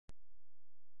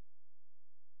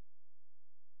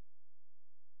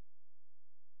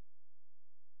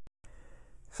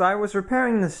So I was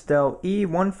repairing this Dell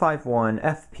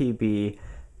E151FPb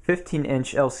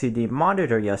 15-inch LCD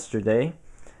monitor yesterday,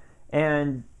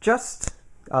 and just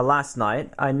last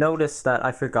night I noticed that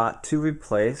I forgot to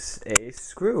replace a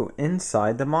screw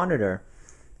inside the monitor.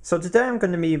 So today I'm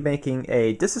going to be making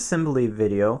a disassembly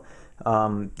video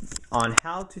on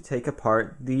how to take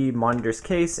apart the monitor's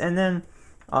case, and then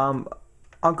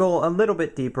I'll go a little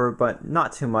bit deeper, but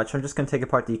not too much. I'm just going to take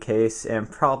apart the case and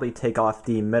probably take off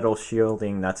the metal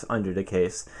shielding that's under the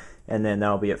case, and then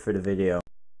that'll be it for the video.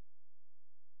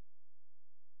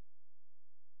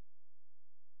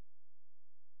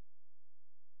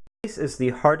 The case is the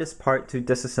hardest part to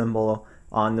disassemble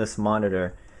on this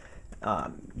monitor.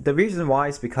 The reason why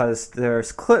is because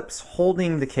there's clips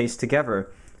holding the case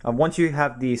together. Once you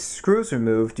have these screws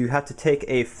removed, you have to take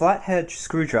a flathead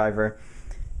screwdriver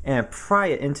and pry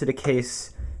it into the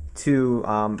case to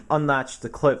unlatch the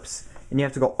clips, and you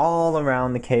have to go all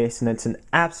around the case, and it's an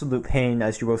absolute pain,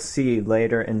 as you will see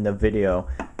later in the video.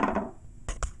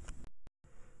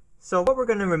 So what we're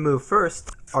going to remove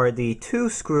first are the two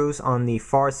screws on the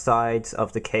far sides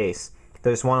of the case.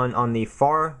 There's one on the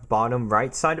far bottom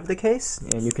right side of the case,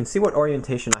 and you can see what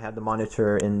orientation I have the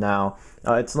monitor in now.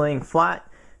 It's laying flat.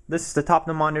 This is the top of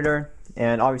the monitor,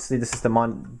 and obviously this is the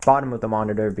bottom of the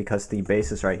monitor because the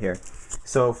base is right here.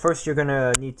 So first you're going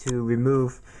to need to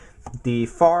remove the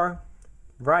far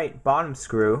right bottom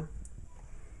screw,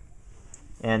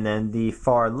 and then the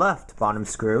far left bottom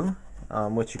screw,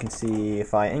 which you can see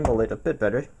if I angle it a bit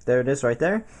better. There it is right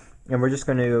there. And we're just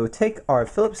going to take our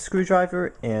Phillips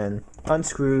screwdriver and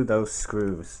unscrew those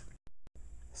screws.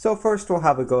 So first we'll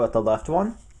have a go at the left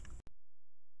one.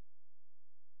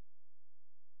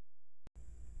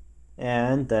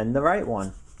 And then the right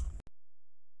one.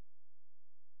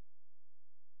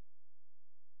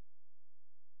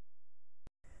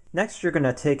 Next, you're going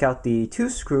to take out the two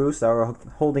screws that are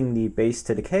holding the base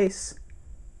to the case.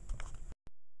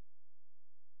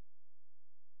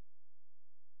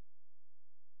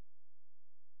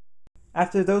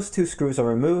 After those two screws are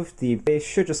removed, the base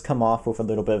should just come off with a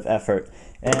little bit of effort.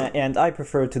 And I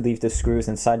prefer to leave the screws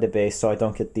inside the base so I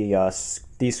don't get these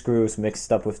screws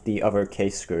mixed up with the other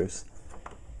case screws.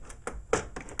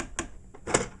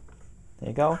 There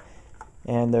you go.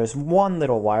 And there's one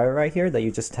little wire right here that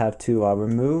you just have to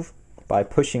remove by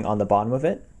pushing on the bottom of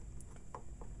it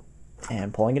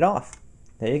and pulling it off.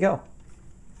 There you go.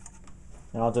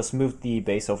 And I'll just move the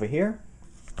base over here.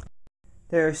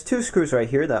 There's two screws right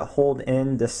here that hold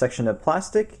in this section of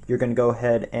plastic. You're going to go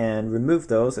ahead and remove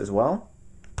those as well.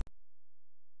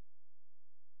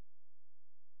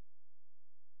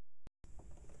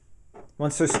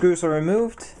 Once the screws are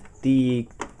removed, the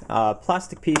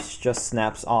plastic piece just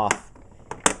snaps off.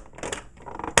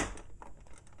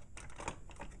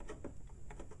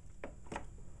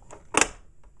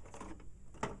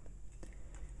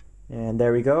 And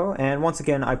there we go. And once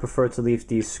again, I prefer to leave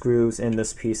these screws in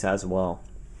this piece as well.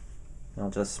 I'll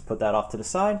just put that off to the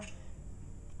side.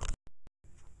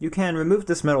 You can remove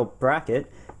this metal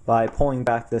bracket by pulling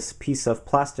back this piece of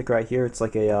plastic right here. It's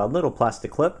like a little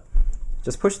plastic clip.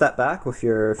 Just push that back with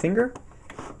your finger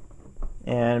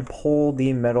and pull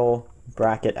the metal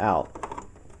bracket out.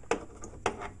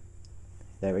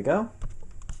 There we go.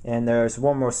 And there's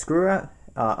one more screw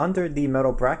under the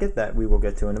metal bracket that we will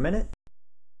get to in a minute.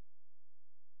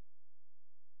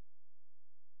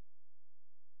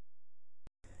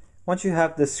 Once you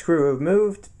have the screw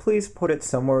removed, please put it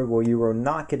somewhere where you will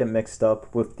not get it mixed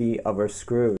up with the other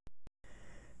screws.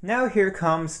 Now here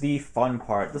comes the fun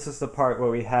part. This is the part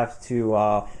where we have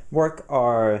to work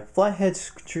our flathead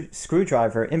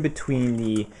screwdriver in between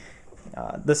the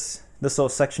this little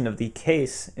section of the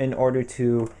case in order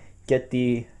to get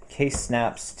the case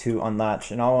snaps to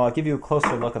unlatch. And I'll give you a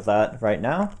closer look of that right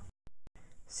now.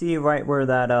 See right where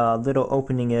that little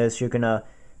opening is, you're gonna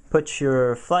put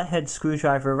your flathead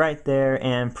screwdriver right there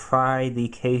and pry the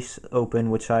case open,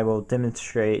 which I will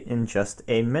demonstrate in just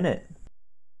a minute.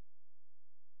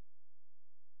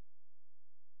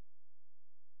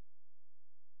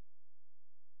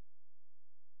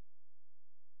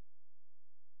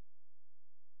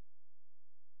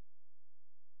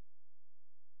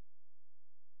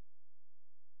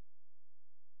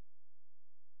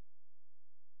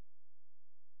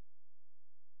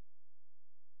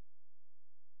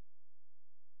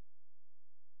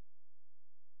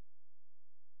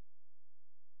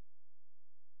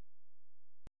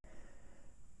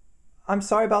 I'm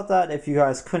sorry about that if you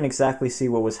guys couldn't exactly see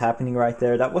what was happening right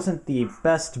there. That wasn't the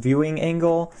best viewing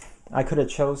angle I could have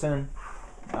chosen,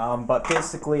 but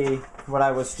basically what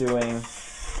I was doing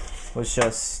was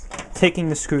just taking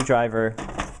the screwdriver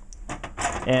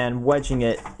and wedging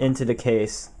it into the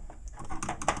case,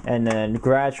 and then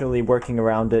gradually working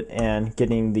around it and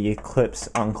getting the clips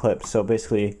unclipped. So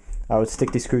basically I would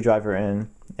stick the screwdriver in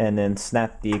and then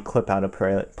snap the clip out of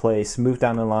place, move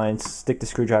down the lines, stick the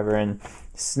screwdriver in,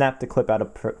 snap the clip out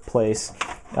of place,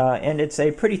 and it's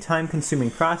a pretty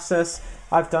time-consuming process.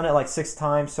 I've done it like 6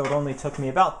 times, so it only took me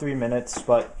about 3 minutes,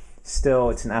 but still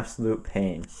it's an absolute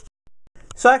pain.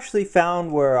 So I actually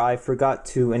found where I forgot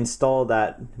to install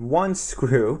that one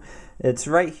screw. It's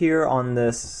right here on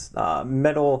this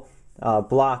metal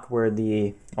block where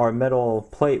or metal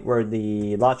plate where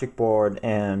the logic board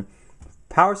and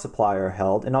power supply are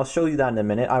held, and I'll show you that in a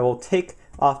minute. I will take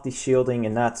off the shielding,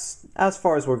 and that's as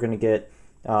far as we're going to get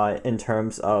in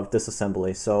terms of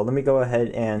disassembly. So let me go ahead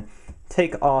and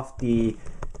take off the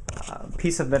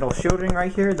piece of metal shielding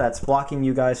right here that's blocking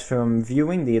you guys from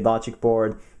viewing the logic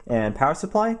board and power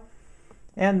supply,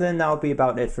 and then that'll be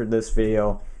about it for this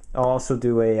video. I'll also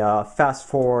do a fast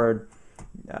forward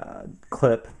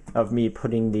clip of me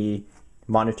putting the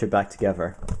monitor back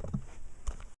together.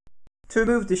 To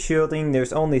remove the shielding,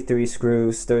 there's only 3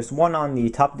 screws. There's one on the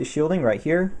top of the shielding right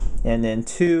here, and then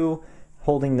 2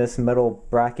 holding this metal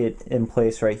bracket in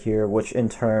place right here, which in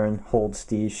turn holds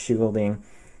the shielding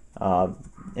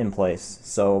in place.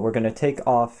 So we're going to take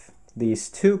off these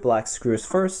 2 black screws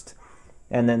first,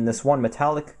 and then this one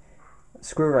metallic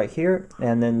screw right here,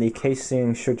 and then the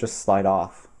casing should just slide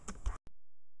off.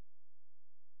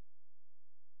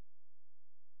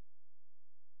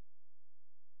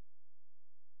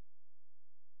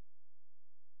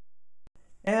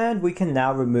 And we can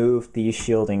now remove the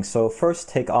shielding. So first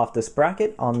take off this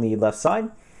bracket on the left side.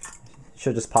 It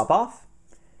should just pop off.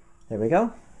 There we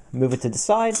go. Move it to the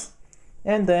side,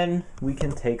 and then we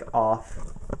can take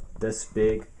off this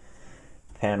big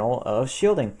panel of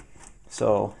shielding.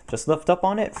 So just lift up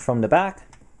on it from the back,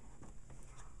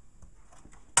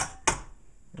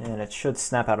 and it should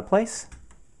snap out of place.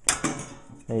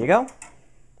 There you go.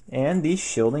 And the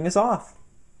shielding is off.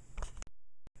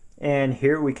 And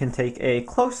here we can take a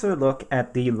closer look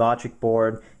at the logic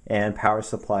board and power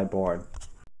supply board.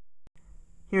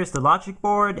 Here's the logic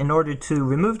board. In order to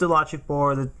remove the logic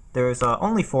board, there's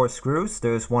only 4 screws.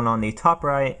 There's one on the top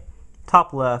right,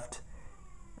 top left,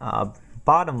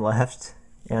 bottom left,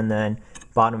 and then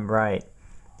bottom right.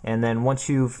 And then once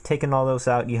you've taken all those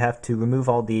out, you have to remove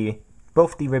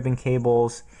both the ribbon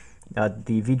cables,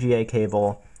 the VGA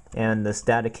cable, and this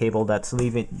data cable that's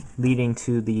leading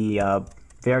to the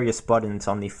various buttons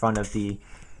on the front of the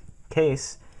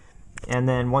case. And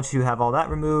then once you have all that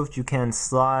removed, you can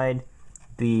slide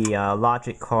the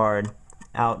logic card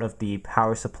out of the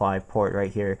power supply port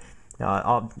right here.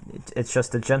 It's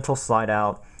just a gentle slide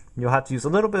out. You'll have to use a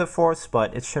little bit of force,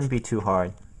 but it shouldn't be too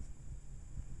hard.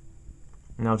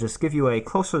 And I'll just give you a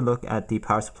closer look at the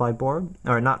power supply board,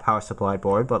 or not power supply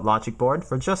board, but logic board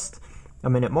for just a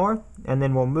minute more, and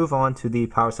then we'll move on to the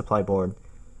power supply board.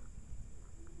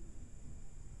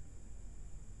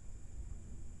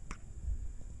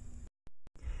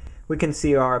 We can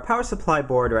see our power supply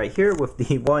board right here with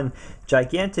the one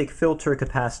gigantic filter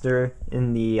capacitor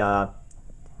in the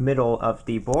middle of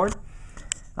the board.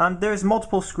 There's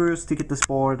multiple screws to get this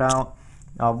board out.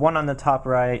 One on the top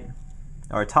right,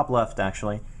 or top left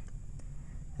actually.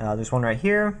 There's one right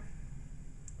here.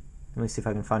 Let me see if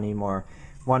I can find any more.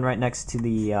 One right next to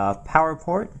the power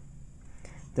port.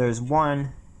 There's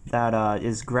one that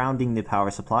is grounding the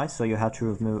power supply, so you have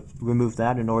to remove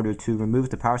that in order to remove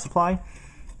the power supply.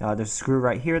 There's a screw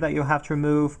right here that you'll have to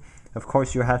remove. Of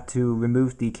course, you'll have to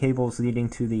remove the cables leading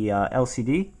to the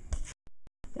LCD.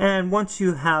 And once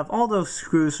you have all those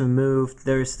screws removed,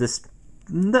 there's this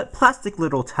plastic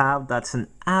little tab that's an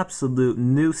absolute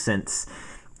nuisance.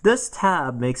 This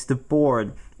tab makes the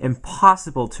board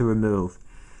impossible to remove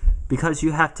because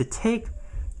you have to take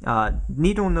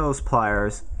needle nose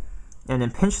pliers and then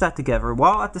pinch that together,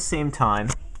 while at the same time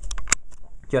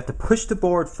you have to push the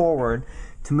board forward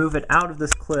to move it out of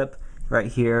this clip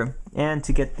right here, and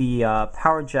to get the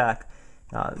power jack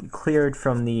cleared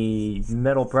from the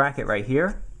metal bracket right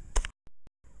here.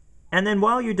 And then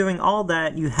while you're doing all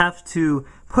that, you have to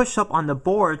push up on the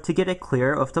board to get it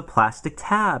clear of the plastic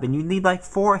tab, and you need like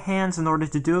 4 hands in order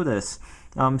to do this.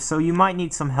 So you might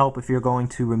need some help if you're going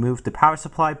to remove the power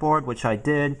supply board, which I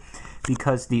did,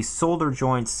 because the solder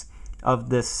joints of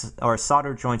this, or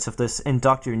solder joints of this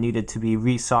inductor, needed to be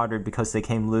resoldered because they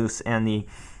came loose, and the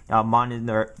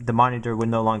monitor would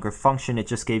no longer function. It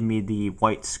just gave me the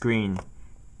white screen.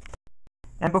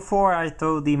 And before I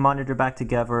throw the monitor back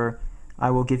together,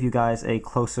 I will give you guys a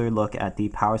closer look at the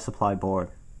power supply board.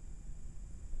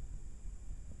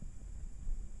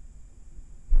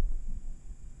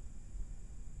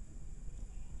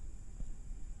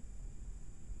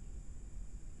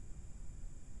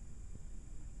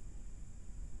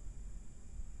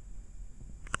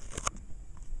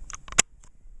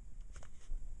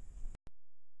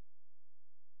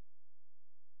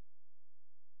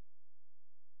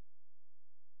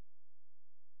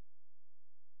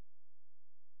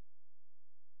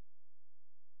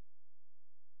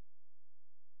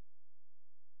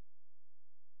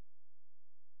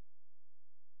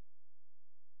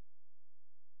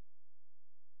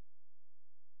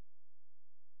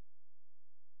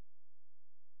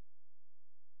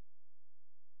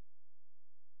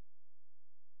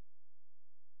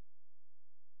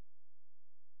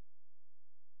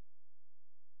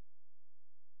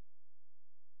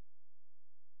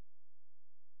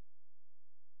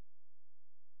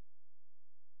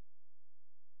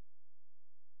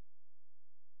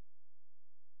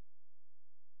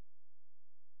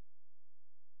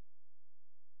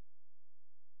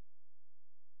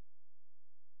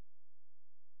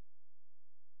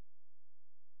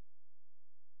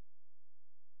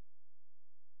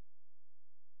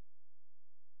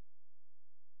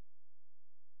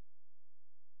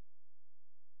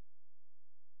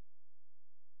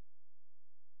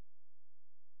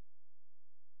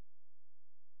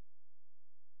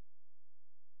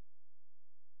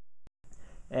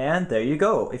 And there you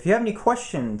go. If you have any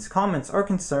questions, comments, or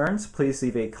concerns, please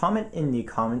leave a comment in the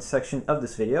comments section of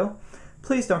this video.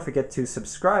 Please don't forget to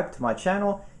subscribe to my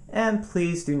channel, and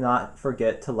please do not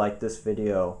forget to like this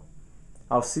video.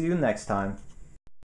 I'll see you next time.